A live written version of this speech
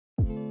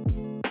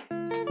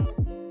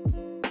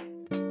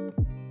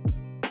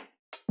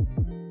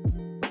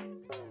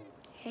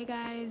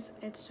guys,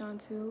 it's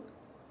cansu,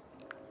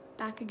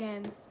 back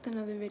again with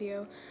another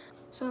video.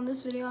 So in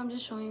this video I'm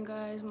just showing you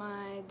guys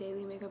my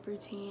daily makeup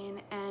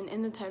routine, and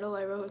in the title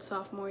I wrote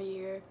sophomore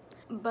year,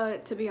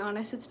 but to be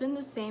honest it's been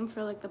the same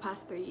for like the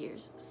past 3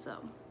 years. So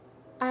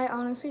I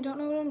honestly don't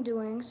know what I'm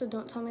doing, so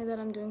don't tell me that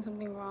I'm doing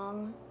something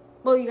wrong.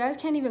 Well, you guys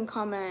can't even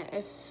comment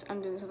if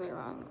I'm doing something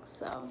wrong,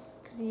 so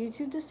because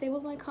YouTube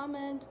disabled my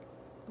comment.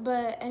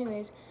 But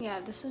anyways, yeah,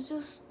 this is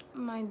just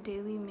my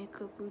daily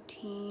makeup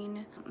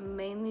routine,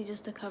 mainly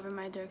just to cover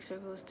my dark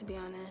circles, to be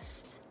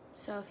honest.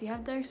 So if you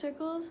have dark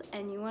circles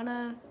and you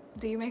wanna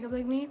do your makeup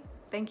like me,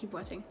 then keep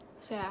watching.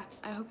 So yeah,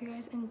 I hope you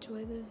guys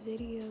enjoy the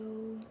video.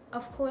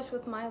 Of course,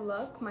 with my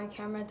luck, my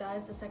camera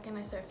dies the second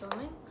I start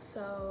filming,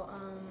 so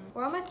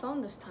we're on my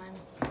phone this time.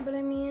 But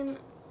I mean,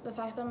 the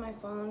fact that my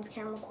phone's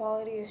camera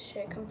quality is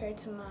shit compared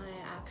to my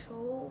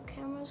actual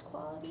camera's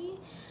quality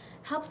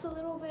helps a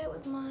little bit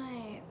with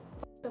my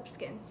up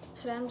skin.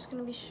 Today I'm just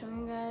gonna be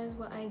showing you guys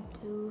what I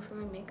do for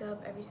my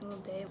makeup every single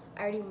day.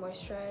 I already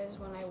moisturized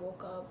when I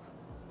woke up,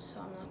 so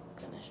I'm not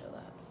gonna show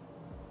that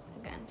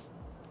again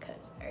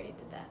because I already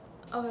did that.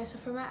 Okay, so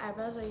for my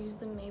eyebrows I use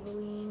the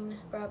Maybelline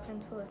brow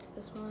pencil. It's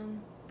this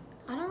one.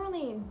 I don't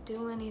really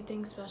do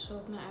anything special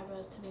with my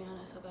eyebrows, to be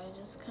honest. Like, I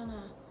just kind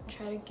of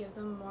try to give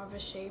them more of a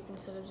shape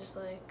instead of just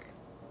like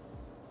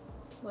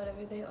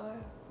whatever they are.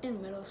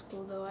 In middle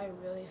school though, I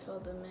really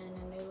filled them in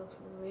and they looked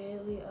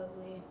really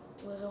ugly.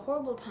 It was a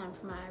horrible time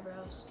for my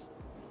eyebrows.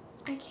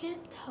 I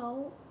can't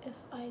tell if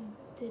I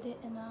did it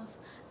enough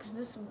because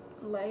this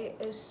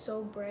light is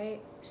so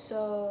bright,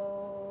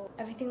 so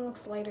everything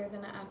looks lighter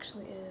than it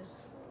actually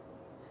is.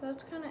 So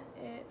that's kind of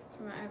it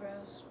for my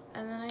eyebrows.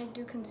 And then I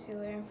do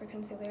concealer, and for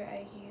concealer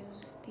I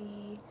use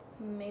the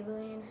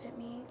Maybelline Fit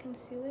Me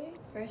concealer.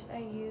 First I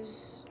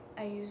use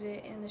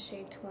it in the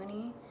shade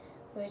 20,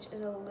 which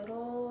is a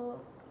little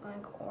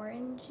like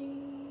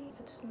orangey.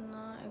 It's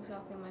not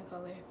exactly my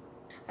color.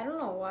 I don't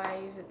know why I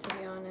use it, to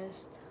be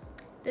honest.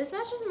 This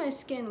matches my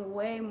skin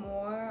way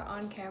more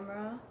on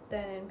camera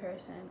than in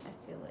person, I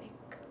feel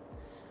like.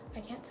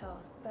 I can't tell,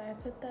 but I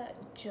put that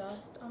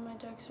just on my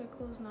dark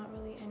circles, not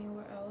really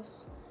anywhere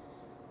else.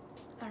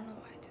 I don't know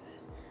why I do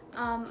this.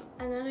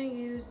 And then I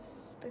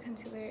use the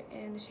concealer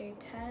in the shade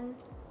 10.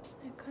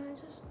 I kind of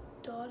just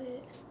dot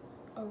it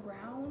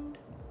around,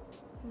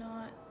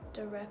 not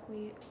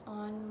directly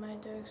on my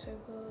dark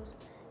circles,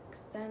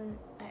 because then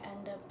I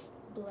end up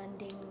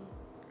blending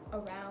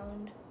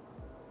around.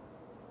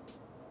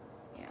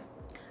 Yeah,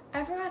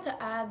 I forgot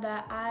to add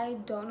that I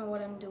don't know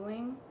what I'm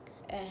doing,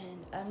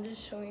 and I'm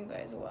just showing you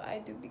guys what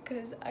I do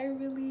because I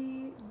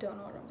really don't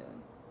know what I'm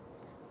doing,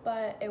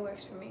 but it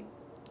works for me.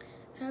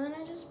 And then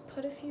I just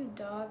put a few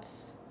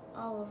dots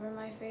all over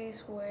my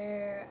face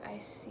where I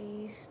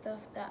see stuff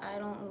that I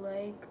don't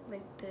like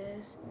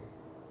this.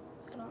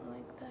 I don't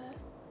like that.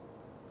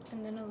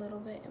 And then a little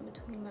bit in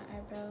between my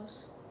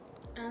eyebrows.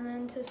 And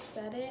then to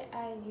set it,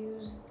 I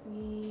use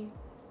the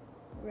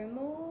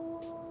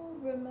Rimmel,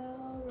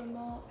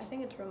 I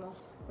think it's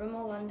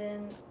Rimmel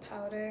London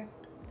powder,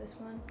 this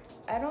one.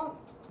 I don't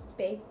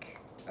bake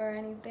or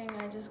anything,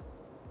 I just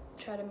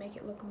try to make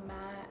it look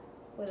matte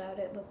without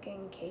it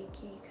looking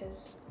cakey,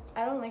 because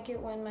I don't like it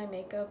when my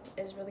makeup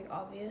is really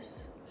obvious.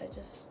 I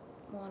just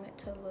want it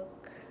to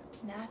look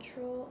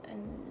natural,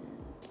 and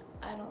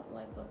I don't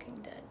like looking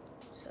dead.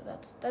 So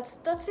that's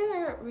the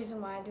only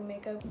reason why I do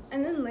makeup.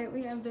 And then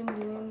lately I've been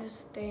doing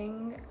this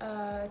thing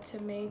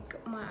to make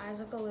my eyes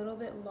look a little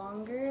bit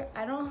longer.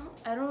 I don't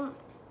know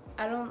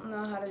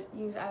how to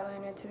use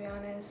eyeliner, to be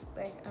honest.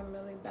 Like, I'm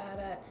really bad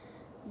at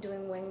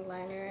doing wing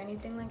liner or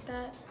anything like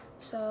that.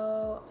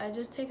 So I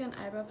just take an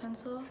eyebrow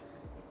pencil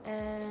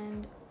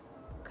and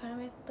kind of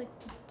make like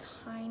the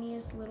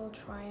tiniest little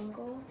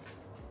triangle.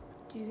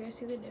 Do you guys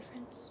see the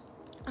difference?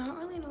 I don't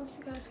really know if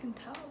you guys can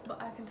tell, but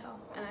I can tell,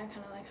 and I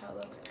kind of like how it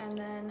looks. And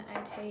then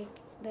I take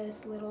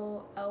this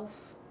little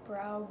e.l.f.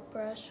 brow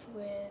brush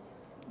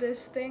with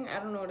this thing, I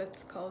don't know what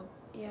it's called.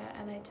 Yeah,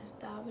 and I just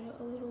dab it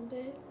a little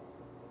bit.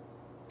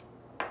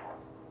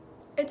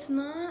 It's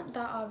not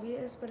that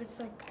obvious, but it's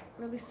like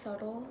really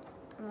subtle,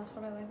 and that's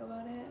what I like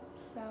about it.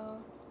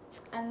 So,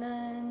 and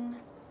then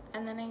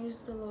I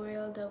use the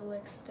L'Oreal Double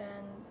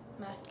Extend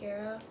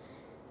mascara,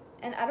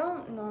 and I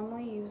don't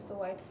normally use the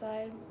white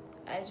side.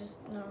 I just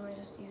normally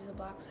just use the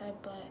black side,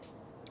 but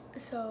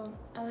so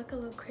I look a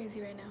little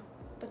crazy right now.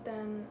 But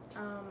then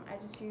I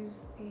just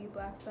use the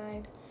black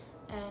side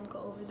and go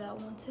over that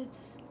once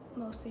it's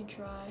mostly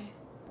dry.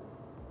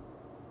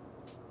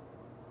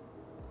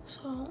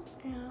 So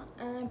yeah,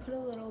 and I put a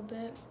little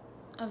bit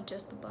of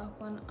just the black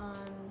one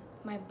on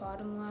my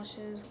bottom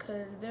lashes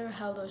because they're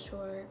hella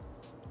short.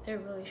 They're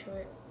really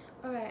short.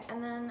 Okay,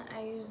 and then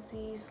I use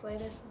the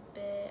slightest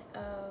bit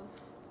of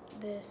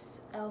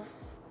this e.l.f.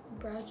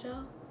 brow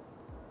gel.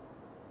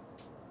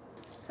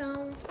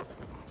 So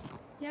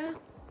yeah,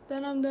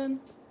 then I'm done.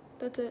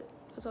 That's it.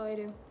 That's all I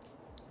do.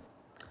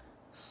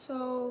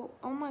 So,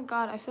 oh my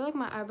god, I feel like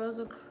my eyebrows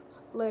look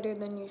later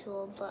than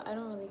usual, but I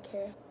don't really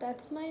care.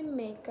 That's my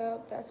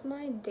makeup. That's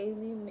my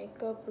daily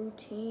makeup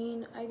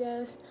routine, I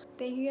guess.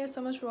 Thank you guys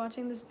so much for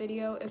watching this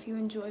video. If you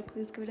enjoyed,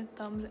 please give it a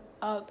thumbs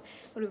up.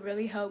 It would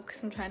really help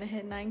because I'm trying to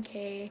hit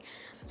 9K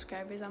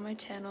subscribers on my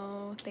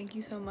channel. Thank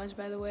you so much,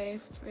 by the way,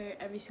 for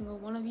every single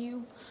one of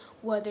you,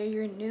 whether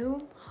you're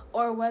new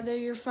or whether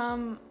you're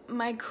from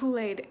my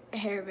Kool-Aid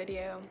hair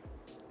video.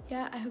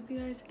 Yeah, I hope you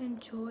guys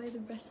enjoy the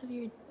rest of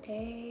your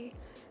day.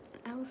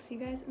 I will see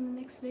you guys in the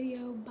next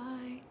video.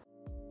 Bye.